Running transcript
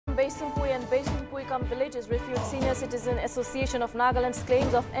Baisumpui and Baisumpuikam villages refute Senior Citizen Association of Nagaland's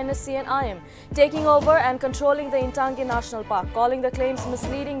claims of NSC and IM taking over and controlling the Nltv National Park. Calling the claims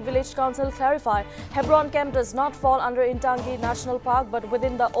misleading, Village Council clarify Hebron Camp does not fall under Nltv National Park but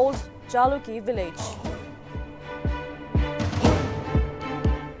within the old Jaluki village.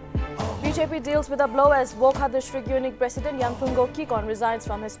 BJP deals with a blow as Wokha District Unit President Nltv Kikon resigns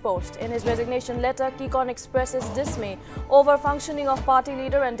from his post. In his resignation letter, Kikon expresses dismay over functioning of party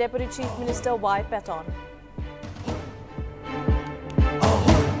leader and Deputy Chief Minister Y. Paton.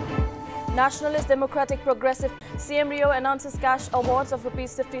 Nationalist Democratic Progressive CM Rio announces cash awards of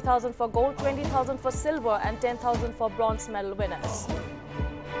Rs 50,000 for gold, 20,000 for silver and 10,000 for bronze medal winners.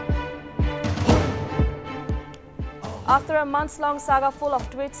 After a months-long saga full of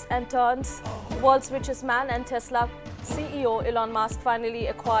twists and turns, world's richest man and Tesla CEO Elon Musk finally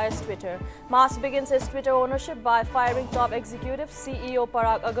acquires Twitter. Musk begins his Twitter ownership by firing top executive CEO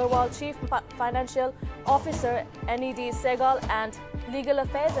Parag Agarwal, Chief Financial Officer Ned Segal and Legal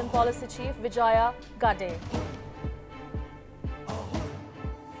Affairs and Policy Chief Vijaya Gade.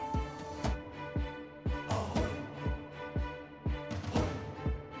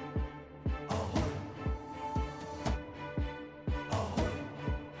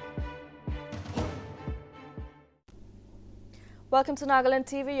 Welcome to Nagaland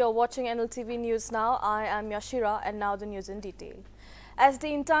TV. You're watching Nltv News now. I am Yashira and now the news in detail. As the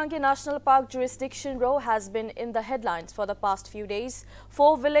Nltv National Park jurisdiction row has been in the headlines for the past few days,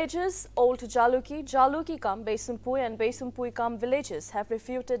 4 villages, Old Jaluki, Jalukikam, Baisumpui and Baisumpuikam villages have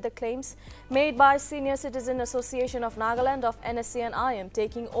refuted the claims made by Senior Citizen Association of Nagaland of NSC and IM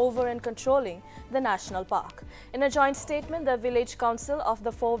taking over and controlling the national park. In a joint statement, the village council of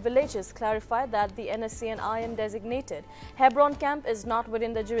the 4 villages clarified that the NSC and IM designated Hebron Camp is not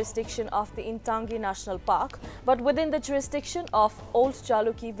within the jurisdiction of the Nltv National Park, but within the jurisdiction of Old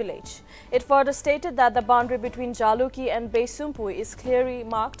Jaluki village. It further stated that the boundary between Jaluki and Baisumpui is clearly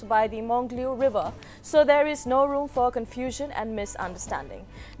marked by the Mongliu River, so there is no room for confusion and misunderstanding.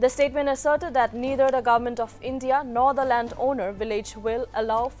 The statement asserted that neither the Government of India nor the landowner village will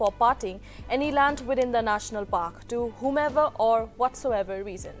allow for parting any land within the national park to whomever or whatsoever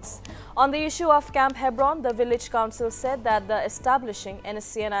reasons. On the issue of Camp Hebron, the village council said that the establishing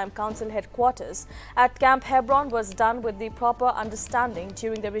NSC and IM council headquarters at Camp Hebron was done with the proper understanding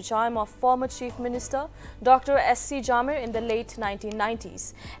during the regime of former Chief Minister Dr. S.C. Jamir in the late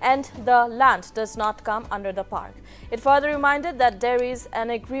 1990s, and the land does not come under the park. It further reminded that there is an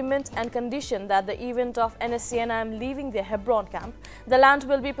agreement and condition that the event of NSC and IM leaving the Hebron camp, the land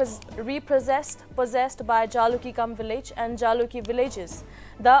will be possessed by Jalukikam village and Jaluki villages,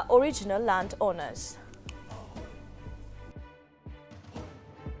 the original landowners.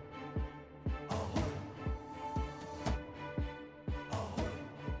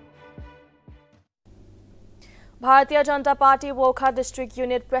 Bharatiya Janata Party Wokha District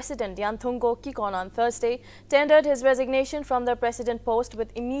Unit President Nltv Kikon on Thursday tendered his resignation from the president post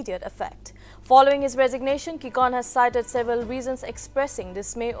with immediate effect. Following his resignation, Kikon has cited several reasons expressing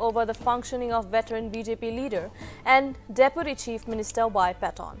dismay over the functioning of veteran BJP leader and Deputy Chief Minister Y.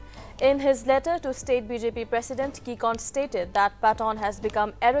 Paton. In his letter to State BJP President, Kikon stated that Paton has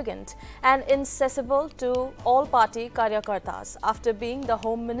become arrogant and inaccessible to all party karyakartas after being the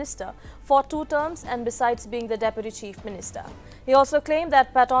Home Minister for 2 terms and besides being the Deputy Chief Minister. He also claimed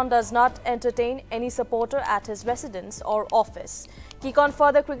that Paton does not entertain any supporter at his residence or office. Kikon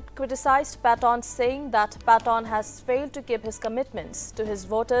further criticized Paton, saying that Paton has failed to keep his commitments to his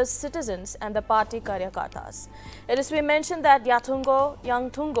voters, citizens and the party karyakartas. It is to be mentioned that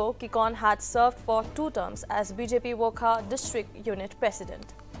Nltv Kikon had served for 2 terms as BJP Wokha District Unit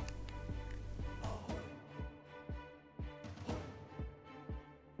President.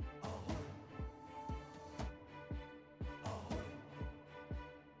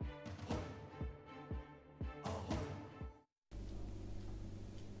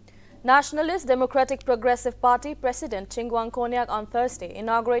 Nationalist Democratic Progressive Party President Chingwang Konyak on Thursday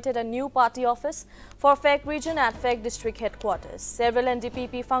inaugurated a new party office for Phek region at Phek district headquarters. Several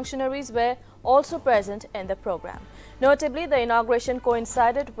NDPP functionaries were also present in the program. Notably, the inauguration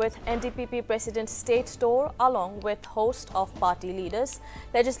coincided with NDPP President's state tour along with host of party leaders,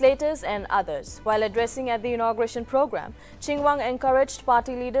 legislators and others. While addressing at the inauguration program, Chingwang encouraged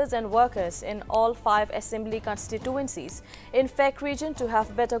party leaders and workers in all 5 assembly constituencies in Phek region to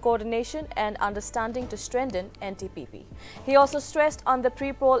have better coordination coordination and understanding to strengthen NTPP. He also stressed on the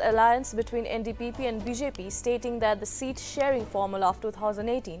pre-poll alliance between NDPP and BJP, stating that the seat-sharing formula of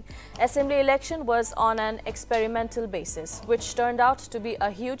 2018 Assembly election was on an experimental basis, which turned out to be a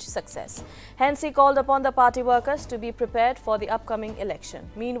huge success. Hence, he called upon the party workers to be prepared for the upcoming election.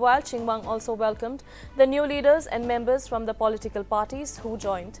 Meanwhile, Chingwang also welcomed the new leaders and members from the political parties who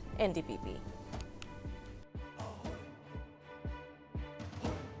joined NDPP.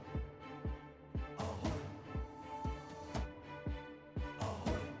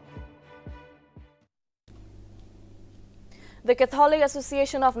 The Catholic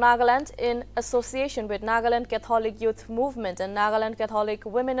Association of Nagaland, in association with Nagaland Catholic Youth Movement and Nagaland Catholic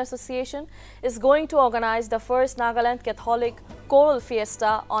Women Association, is going to organize the first Nagaland Catholic Choral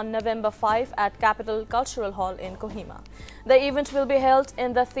Fiesta on November 5 at Capital Cultural Hall in Kohima. The event will be held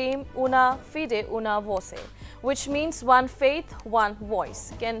in the theme Una Fide Una Voce, which means one faith, one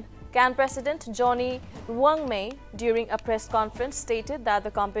voice. CAN President Johnny Ruangmei, during a press conference, stated that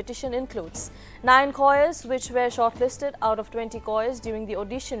the competition includes 9 choirs which were shortlisted out of 20 choirs during the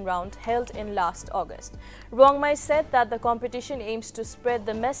audition round held in last August. Ruangmei said that the competition aims to spread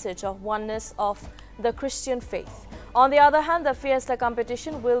the message of oneness of the Christian faith. On the other hand, the Fiesta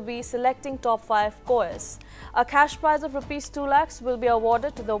competition will be selecting top 5 choirs. A cash prize of rupees 2 lakhs will be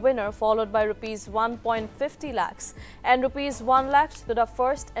awarded to the winner, followed by rupees 1.50 lakhs and rupees 1 lakh to the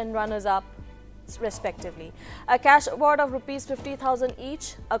first and runners-up respectively. A cash award of rupees 50,000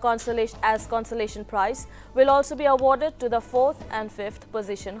 each, as consolation prize, will also be awarded to the 4th and 5th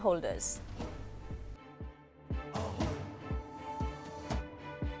position holders.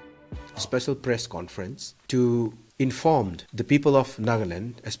 Special press conference to inform the people of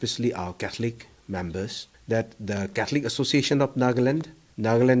Nagaland, especially our Catholic members, that the Catholic Association of Nagaland,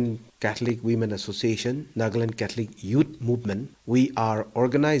 Nagaland Catholic Women Association, Nagaland Catholic Youth Movement, we are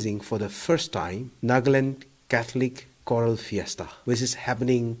organizing for the first time Nagaland Catholic Choral Fiesta, which is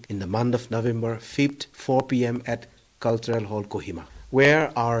happening in the month of November 5th, 4 p.m. at Cultural Hall, Kohima,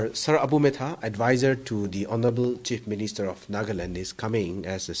 where our Sir Abu Metha, advisor to the Honorable Chief Minister of Nagaland, is coming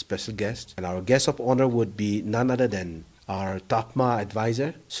as a special guest. And our guest of honor would be none other than our Tatma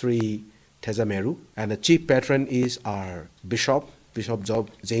advisor, Sri Tezameru. And the chief patron is our Bishop Job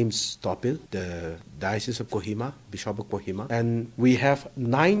James Topil, the Diocese of Kohima, Bishop of Kohima. And we have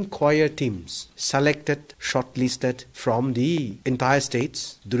 9 choir teams selected, shortlisted from the entire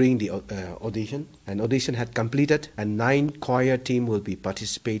states during the audition. And audition had completed, and 9 choir team will be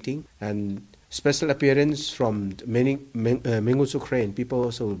participating. And special appearance from many Mingus Ukraine people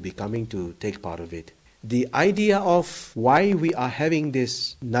also will be coming to take part of it. The idea of why we are having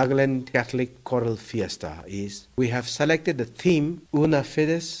this Nagaland Catholic Choral Fiesta is we have selected the theme Una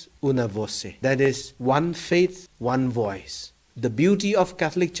Fides, Una Voce. That is, one faith, one voice. The beauty of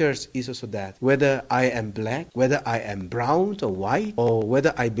Catholic Church is also that whether I am black, whether I am brown or white, or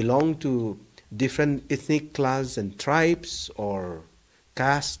whether I belong to different ethnic class and tribes or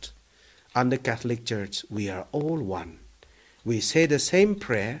caste, under Catholic Church we are all one. We say the same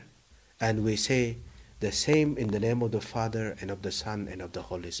prayer and we say the same in the name of the Father and of the Son and of the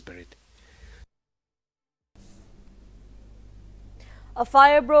Holy Spirit. A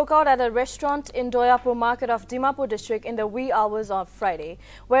fire broke out at a restaurant in Doyapur market of Dimapur district in the wee hours of Friday,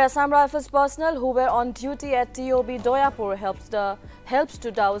 where Assam Rifles personnel who were on duty at TOB Doyapur helped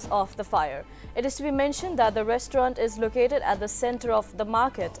to douse off the fire. It is to be mentioned that the restaurant is located at the center of the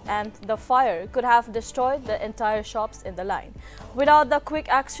market and the fire could have destroyed the entire shops in the line. Without the quick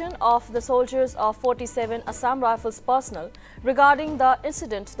action of the soldiers of 47 Assam Rifles personnel regarding the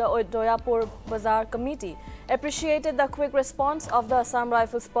incident, the Doyapur Bazaar Committee appreciated the quick response of the Assam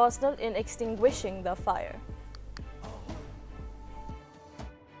Rifles personnel in extinguishing the fire.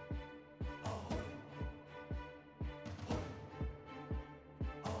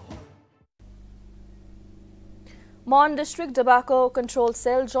 Mon District Tobacco Control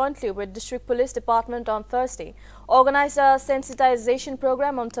Cell, jointly with District Police Department on Thursday, organized a sensitization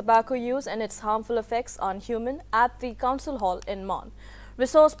program on tobacco use and its harmful effects on human at the Council Hall in Mon.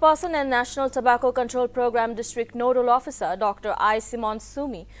 Resource person and National Tobacco Control Program District Nodal Officer Dr. I. Simon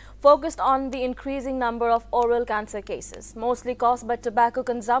Sumi focused on the increasing number of oral cancer cases, mostly caused by tobacco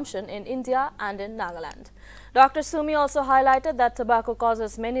consumption in India and in Nagaland. Dr. Sumi also highlighted that tobacco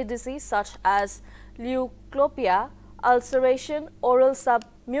causes many diseases such as leukopia, ulceration, oral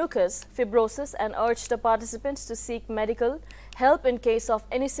submucous fibrosis, and urged the participants to seek medical help in case of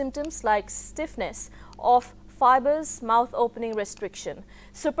any symptoms like stiffness of fibers, mouth opening restriction.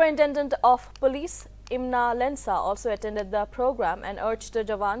 Superintendent of Police Imna Lensa also attended the program and urged the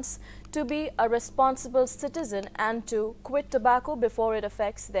Jawans to be a responsible citizen and to quit tobacco before it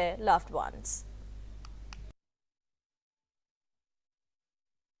affects their loved ones.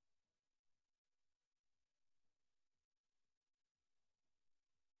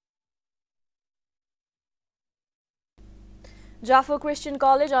 Jaffur Christian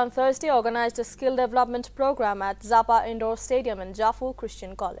College on Thursday organized a skill development program at Zappa Indoor Stadium in Jaffur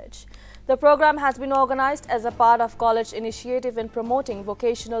Christian College. The program has been organized as a part of college initiative in promoting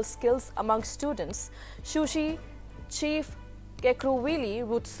vocational skills among students. Sushi Chief Kekruwili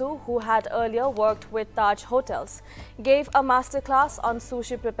Rutsu, who had earlier worked with Taj Hotels, gave a masterclass on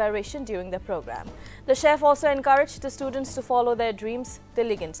sushi preparation during the program. The chef also encouraged the students to follow their dreams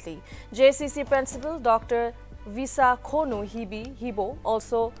diligently. JCC Principal Dr. Visa Konu Hibo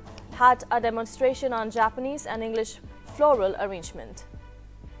also had a demonstration on Japanese and English floral arrangement.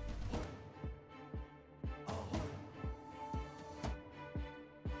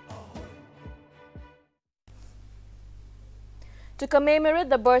 To commemorate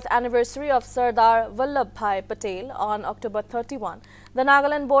the birth anniversary of Sardar Vallabhbhai Patel on October 31, the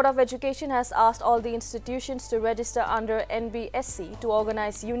Nagaland Board of Education has asked all the institutions to register under NBSC to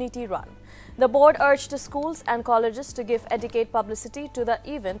organize Unity Run. The board urged the schools and colleges to give adequate publicity to the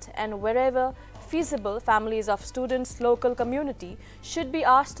event, and wherever feasible, families of students' local community should be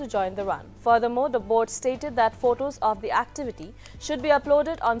asked to join the run. Furthermore, the board stated that photos of the activity should be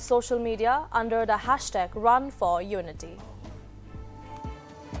uploaded on social media under the hashtag #RunForUnity.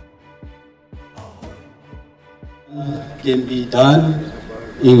 Can be done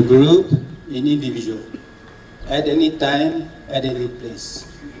in group, in individual, at any time, at any place.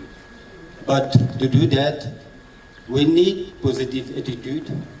 But to do that, we need positive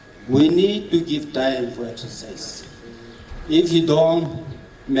attitude. We need to give time for exercise. If you don't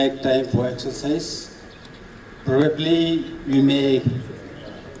make time for exercise, probably you may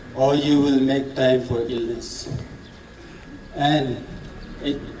or you will make time for illness. And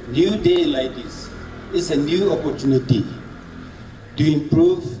a new day like this is a new opportunity to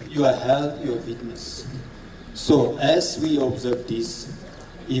improve your health, your fitness. So as we observe this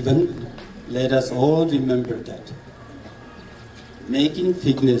event, let us all remember that making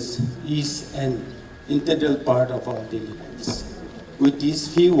fitness is an integral part of our daily lives. With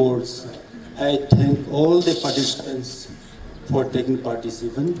these few words, I thank all the participants for taking part this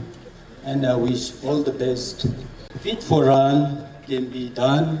event, and I wish all the best. Fit for Run can be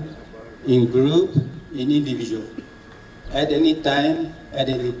done in group, in individual, at any time, at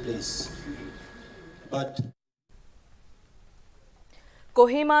any place. But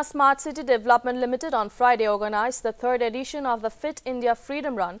Kohima Smart City Development Limited on Friday organized the third edition of the Fit India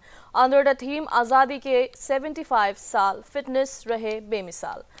Freedom Run under the theme Azadi ke 75 Saal Fitness Rahe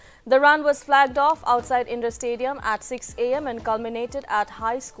Bemisal. The run was flagged off outside Indoor Stadium at 6 a.m. and culminated at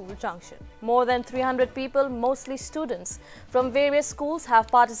High School Junction. More than 300 people, mostly students from various schools, have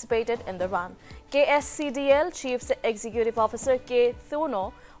participated in the run. KSCDL Chief Executive Officer K.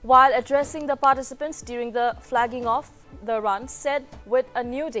 Thuno, while addressing the participants during the flagging off the run, said with a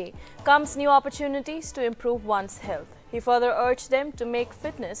new day comes new opportunities to improve one's health. He further urged them to make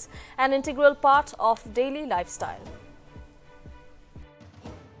fitness an integral part of daily lifestyle.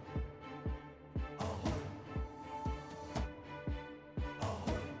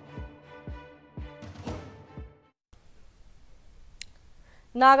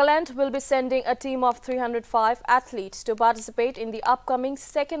 Nagaland will be sending a team of 305 athletes to participate in the upcoming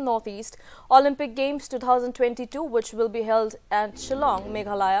 2nd Northeast Olympic Games 2022, which will be held at Shillong,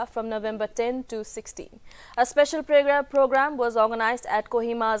 Meghalaya from November 10 to 16. A special program was organized at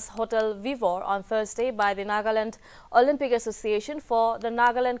Kohima's Hotel Vivor on Thursday by the Nagaland Olympic Association for the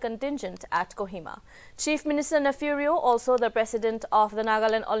Nagaland contingent at Kohima. Chief Minister Nefurio, also the president of the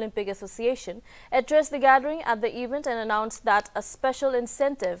Nagaland Olympic Association, addressed the gathering at the event and announced that a special incentive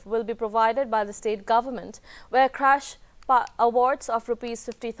will be provided by the state government, where cash awards of Rs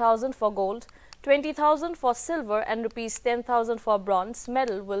 50,000 for gold, 20,000 for silver and Rs 10,000 for bronze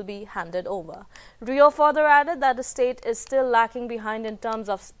medal will be handed over. Rio further added that the state is still lacking behind in terms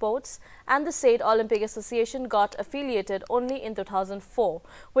of sports, and the State Olympic Association got affiliated only in 2004,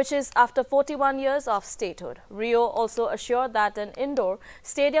 which is after 41 years of statehood. Rio also assured that an indoor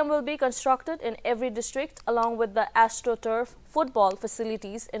stadium will be constructed in every district along with the AstroTurf football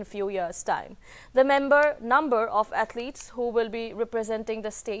facilities in few years' time. The number of athletes who will be representing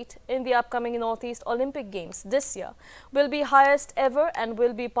the state in the upcoming Northeast Olympic Games this year will be highest ever and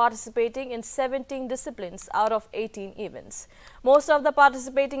will be participating in 17 disciplines out of 18 events. Most of the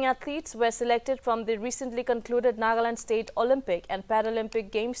participating athletes were selected from the recently concluded Nagaland State Olympic and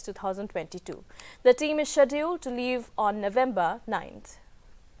Paralympic Games 2022. The team is scheduled to leave on November 9th.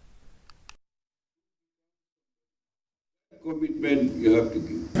 Commitment you have to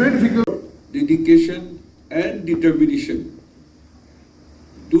give. Very difficult. Dedication and determination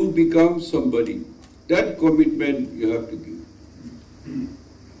to become somebody. That commitment you have to give.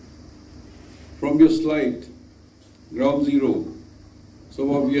 From your slide, ground zero,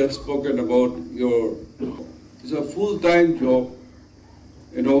 some of you have spoken about it's a full-time job,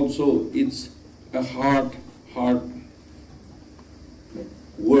 and also it's a hard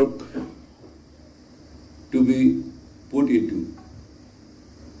work to be put into.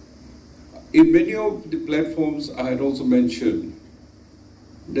 In many of the platforms, I had also mentioned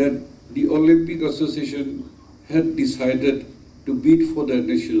that the Olympic Association had decided to bid for the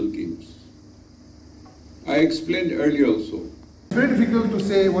national games. I explained earlier also. It's very difficult to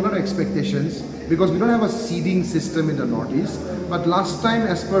say what are expectations because we don't have a seeding system in the Northeast. But last time,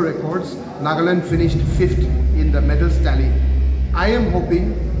 as per records, Nagaland finished 5th in the medals tally. I am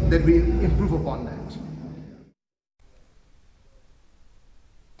hoping that we improve upon that.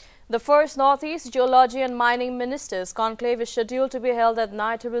 The first Northeast Geology and Mining Ministers Conclave is scheduled to be held at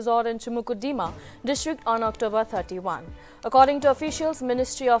Night Resort in Chumukudima district on October 31. According to officials,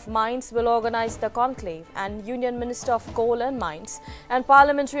 Ministry of Mines will organize the conclave and Union Minister of Coal and Mines and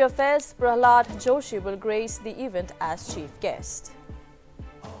Parliamentary Affairs Prahlad Joshi will grace the event as chief guest.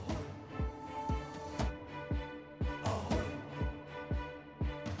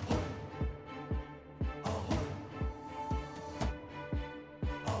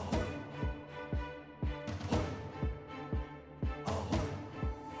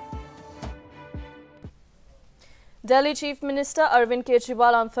 Delhi Chief Minister Arvind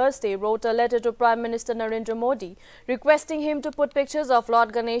Kejriwal on Thursday wrote a letter to Prime Minister Narendra Modi requesting him to put pictures of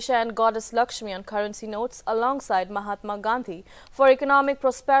Lord Ganesha and Goddess Lakshmi on currency notes alongside Mahatma Gandhi for economic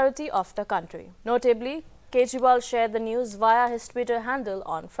prosperity of the country. Notably, Kejriwal shared the news via his Twitter handle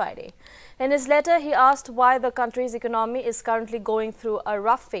on Friday. In his letter, he asked why the country's economy is currently going through a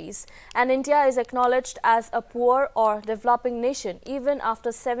rough phase and India is acknowledged as a poor or developing nation even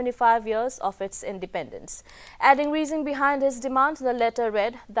after 75 years of its independence. Adding reason behind his demand, the letter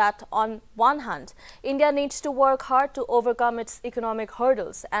read that on one hand, India needs to work hard to overcome its economic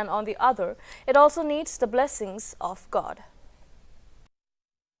hurdles and on the other, it also needs the blessings of God.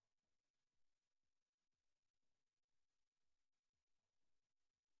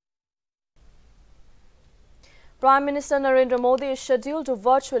 Prime Minister Narendra Modi is scheduled to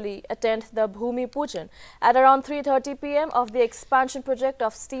virtually attend the Bhumi Pujan at around 3:30 p.m. of the expansion project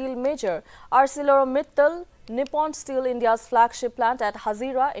of steel major ArcelorMittal Nippon Steel India's flagship plant at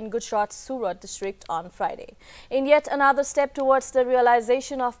Hazira in Gujarat's Surat district on Friday. In yet another step towards the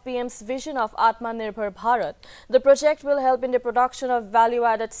realization of PM's vision of Atmanirbhar Bharat, the project will help in the production of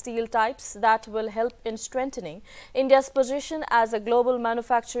value-added steel types that will help in strengthening India's position as a global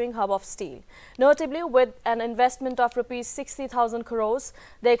manufacturing hub of steel. Notably, with an investment of Rs 60,000 crores,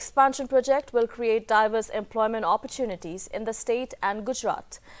 the expansion project will create diverse employment opportunities in the state and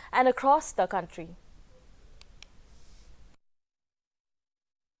Gujarat and across the country.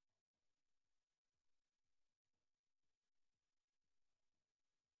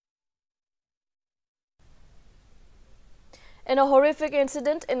 In a horrific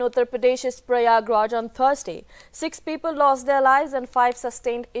incident in Uttar Pradesh's Prayagraj on Thursday, 6 people lost their lives and 5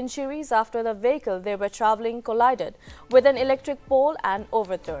 sustained injuries after the vehicle they were travelling collided with an electric pole and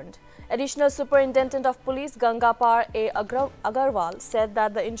overturned. Additional Superintendent of Police Gangapar A. Agarwal said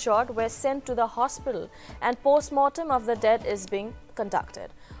that the injured were sent to the hospital and post-mortem of the dead is being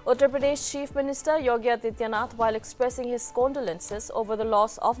conducted. Uttar Pradesh Chief Minister Yogi Adityanath, while expressing his condolences over the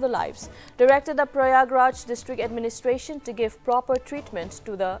loss of the lives, directed the Prayagraj District Administration to give proper treatment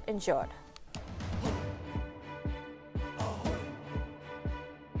to the injured.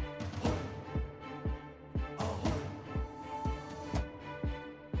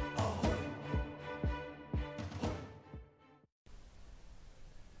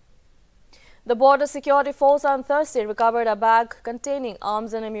 The Border Security Force on Thursday recovered a bag containing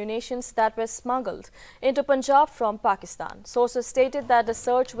arms and ammunition that were smuggled into Punjab from Pakistan. Sources stated that the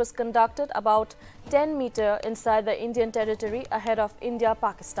search was conducted about 10 meters inside the Indian territory ahead of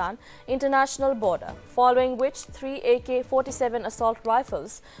India-Pakistan international border, following which 3 AK-47 assault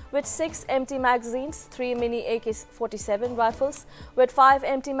rifles with 6 empty magazines, 3 mini AK-47 rifles with 5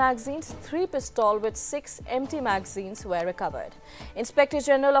 empty magazines, 3 pistols with 6 empty magazines were recovered. Inspector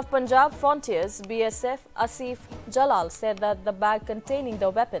General of Punjab Frontiers BSF Asif Jalal said that the bag containing the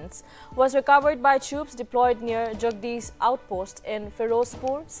weapons was recovered by troops deployed near Jagdish outpost in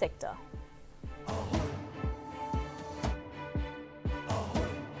Firozpur sector.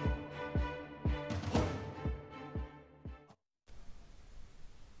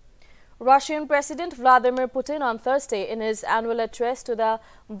 Russian President Vladimir Putin on Thursday in his annual address to the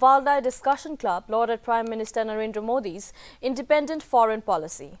Valdai Discussion Club lauded Prime Minister Narendra Modi's independent foreign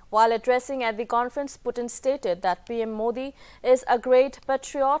policy. While addressing at the conference, Putin stated that PM Modi is a great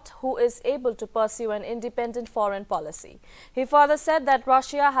patriot who is able to pursue an independent foreign policy. He further said that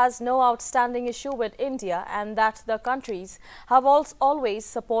Russia has no outstanding issue with India and that the countries have always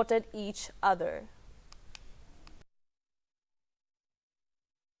supported each other.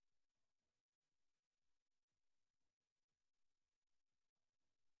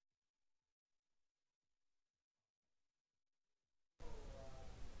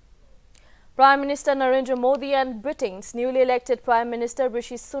 Prime Minister Narendra Modi and Britain's newly elected Prime Minister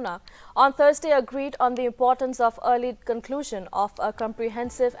Rishi Sunak on Thursday agreed on the importance of early conclusion of a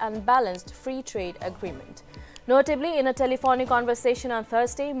comprehensive and balanced free trade agreement. Notably, in a telephonic conversation on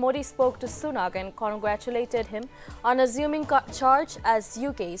Thursday, Modi spoke to Sunak and congratulated him on assuming charge as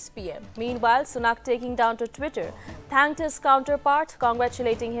UK's PM. Meanwhile, Sunak, taking down to Twitter, thanked his counterpart,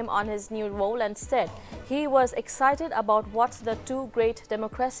 congratulating him on his new role and said he was excited about what the two great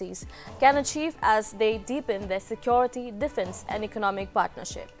democracies can achieve as they deepen their security, defense and economic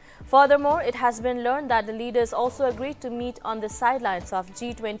partnership. Furthermore, it has been learned that the leaders also agreed to meet on the sidelines of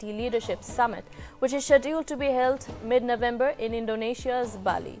G20 Leadership Summit, which is scheduled to be held mid-November in Indonesia's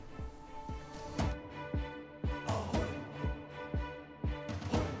Bali.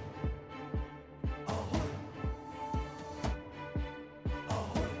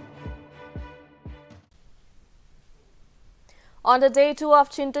 On the day 2 of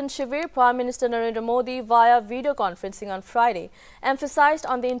Chintan Shivir, Prime Minister Narendra Modi, via video conferencing on Friday, emphasized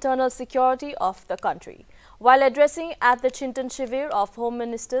on the internal security of the country. While addressing at the Chintan Shivir of Home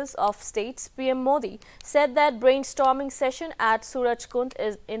Ministers of States, PM Modi said that brainstorming session at Surajkund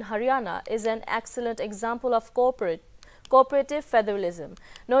in Haryana is an excellent example of cooperative federalism.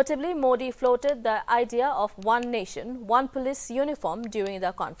 Notably, Modi floated the idea of one nation, one police uniform during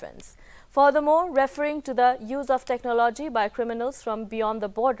the conference. Furthermore, referring to the use of technology by criminals from beyond the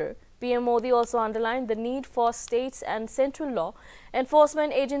border, PM Modi also underlined the need for states and central law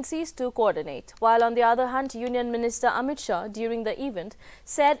enforcement agencies to coordinate. While on the other hand, Union Minister Amit Shah during the event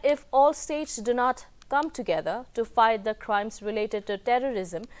said if all states do not come together to fight the crimes related to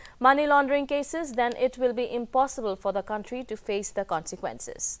terrorism, money laundering cases, then it will be impossible for the country to face the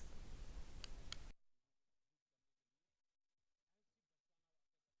consequences.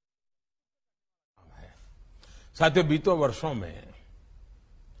 साथियों, बीते वर्षों में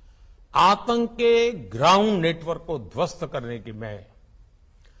आतंक के ground network को ध्वस्त करने की में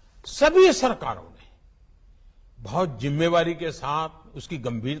सभी सरकारों ने बहुत जिम्मेवारी के साथ उसकी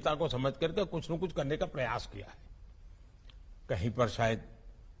गंभीरता को समझ करके कुछ न कुछ करने का प्रयास किया है। कहीं पर शायद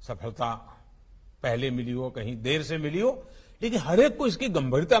सफलता पहले मिली हो, कहीं देर से मिली हो, लेकिन हर एक को इसकी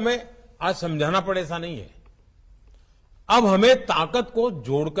गंभीरता में आज समझाना पड़े ऐसा नहीं है। अब हमें ताकत को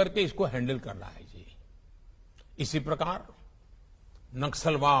जोड़ करके इसको हैंडल करना है जी। इसी प्रकार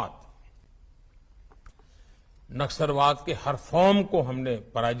नक्सलवाद के हर फॉर्म को हमने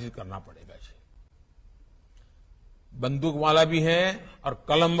पराजित करना पड़ेगा जी। बंदूक वाला भी है और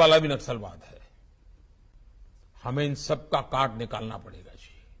कलम वाला भी नक्सलवाद है। हमें इन सब का काट निकालना पड़ेगा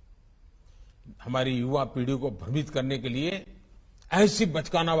जी। हमारी युवा पीढ़ी को भ्रमित करने के लिए ऐसी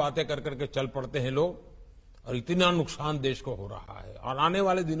बचकाना बातें कर करके चल पड़ते हैं लोग और इतना नुकसान देश को हो रहा है और आने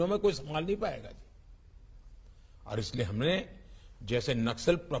वाले दिनों में कोई संभाल नहीं पाएगा जी। और इसलिए हमने जैसे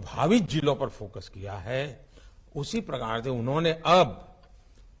नक्सल प्रभावित जिलों पर फोकस किया है, उसी प्रकार से उन्होंने अब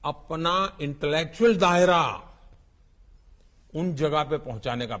अपना इंटेलेक्चुअल दायरा उन जगह पे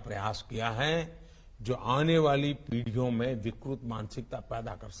पहुंचाने का प्रयास किया है जो आने वाली पीढ़ियों में विकृत मानसिकता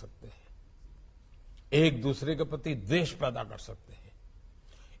पैदा कर सकते हैं, एक दूसरे के प्रति द्वेष पैदा कर सकते हैं,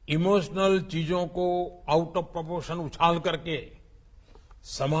 इमोशनल चीजों को आउट ऑफ प्रोपोर्शन उछाल करके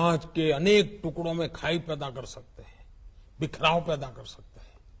समाज के अनेक टुकड़ों में खाई पैदा कर सकते हैं, बिखराव पैदा कर सकते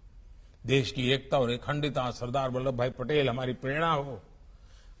हैं। देश की एकता और अखंडता, सरदार वल्लभ भाई पटेल हमारी प्रेरणा हो,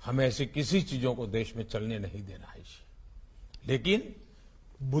 हमें ऐसी किसी चीजों को देश में चलने नहीं देना है, लेकिन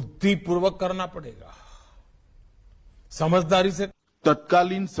बुद्धिपूर्वक करना पड़ेगा, समझदारी से।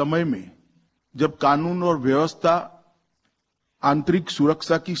 तत्कालीन समय में जब कानून और व्यवस्था आंतरिक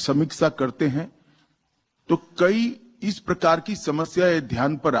सुरक्षा की समीक्षा करते हैं तो कई इस प्रकार की समस्याएं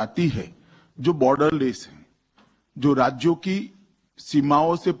ध्यान पर आती है जो बॉर्डरलेस हैं, जो राज्यों की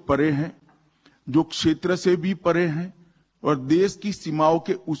सीमाओं से परे हैं, जो क्षेत्र से भी परे हैं और देश की सीमाओं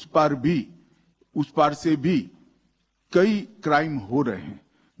के उस पार से भी कई क्राइम हो रहे हैं,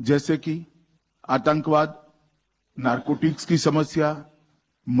 जैसे कि आतंकवाद, नारकोटिक्स की समस्या,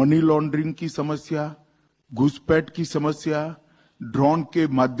 मनी लॉन्ड्रिंग की समस्या, घुसपैठ की समस्या, ड्रोन के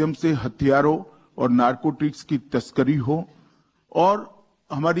माध्यम से हथियारों और नारकोटिक्स की तस्करी हो और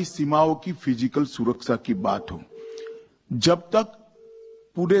हमारी सीमाओं की फिजिकल सुरक्षा की बात हो। जब तक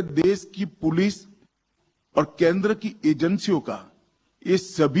पूरे देश की पुलिस और केंद्र की एजेंसियों का ये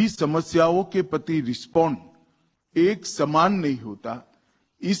सभी समस्याओं के प्रति रिस्पॉन्ड एक समान नहीं होता,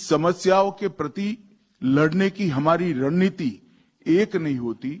 इस समस्याओं के प्रति लड़ने की हमारी रणनीति एक नहीं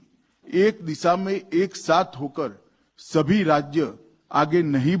होती, एक दिशा में एक साथ होकर सभी राज्य आगे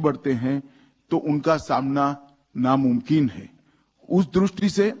नहीं बढ़ते हैं तो उनका सामना नामुमकिन है। उस दृष्टि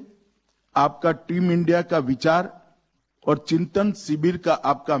से आपका टीम इंडिया का विचार और चिंतन शिविर का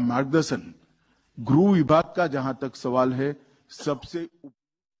आपका मार्गदर्शन, गृह विभाग का जहां तक सवाल है, सबसे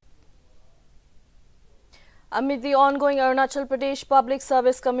Amid the ongoing Arunachal Pradesh Public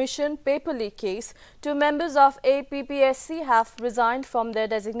Service Commission paper leak case, 2 members of APPSC have resigned from their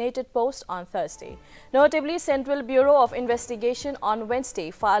designated post on Thursday. Notably, Central Bureau of Investigation on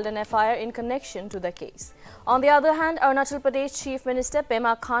Wednesday filed an FIR in connection to the case. On the other hand, Arunachal Pradesh Chief Minister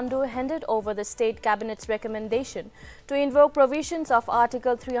Pema Khandu handed over the State Cabinet's recommendation to invoke provisions of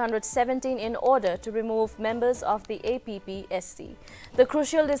Article 317 in order to remove members of the APPSC. The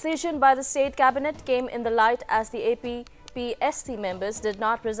crucial decision by the State Cabinet came in the light as the APPSC members did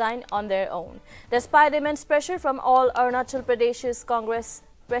not resign on their own. Despite immense pressure from all Arunachal Pradesh's Congress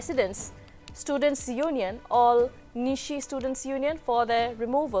Presidents, Students Union, All Nishi Students Union for their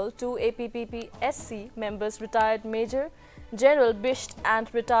removal, 2 APPSC members, retired Major General Bisht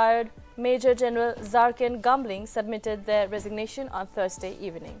and retired Major General Zarkin Gambling, submitted their resignation on Thursday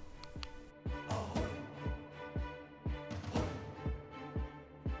evening.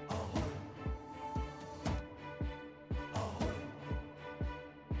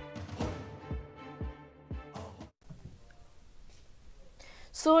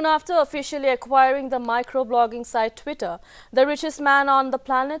 Soon after officially acquiring the microblogging site Twitter, the richest man on the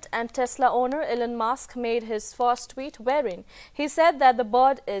planet and Tesla owner Elon Musk made his first tweet wherein he said that the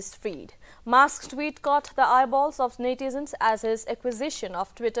bird is freed. Musk's tweet caught the eyeballs of netizens as his acquisition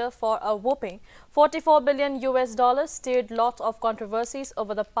of Twitter for a whopping $44 billion stirred lot of controversies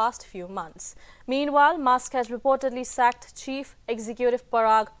over the past few months. Meanwhile, Musk has reportedly sacked Chief Executive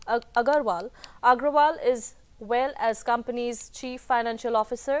Parag Agrawal. Agrawal is well as company's chief financial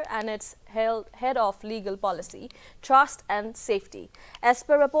officer and its head of legal policy, trust and safety. As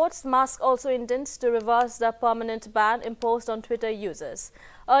per reports, Musk also intends to reverse the permanent ban imposed on Twitter users.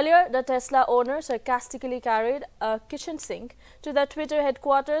 Earlier, the Tesla owner sarcastically carried a kitchen sink to the Twitter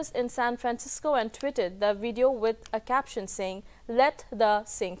headquarters in San Francisco and tweeted the video with a caption saying, "Let the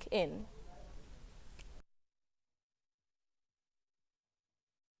sink in."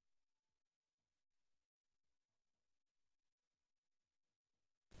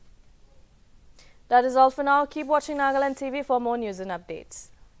 That is all for now. Keep watching Nagaland TV for more news and updates.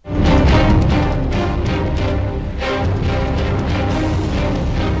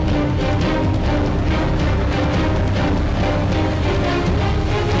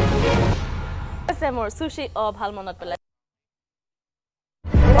 Sushi or Bhalmonat Pala.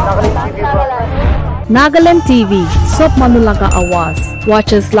 Nagaland TV, Sop Manulaga Awas.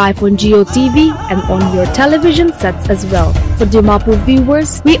 Watch us live on Geo TV and on your television sets as well. For Dimapur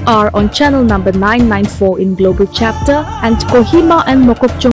viewers, we are on channel number 994 in Global Chapter and Kohima and Mokokchung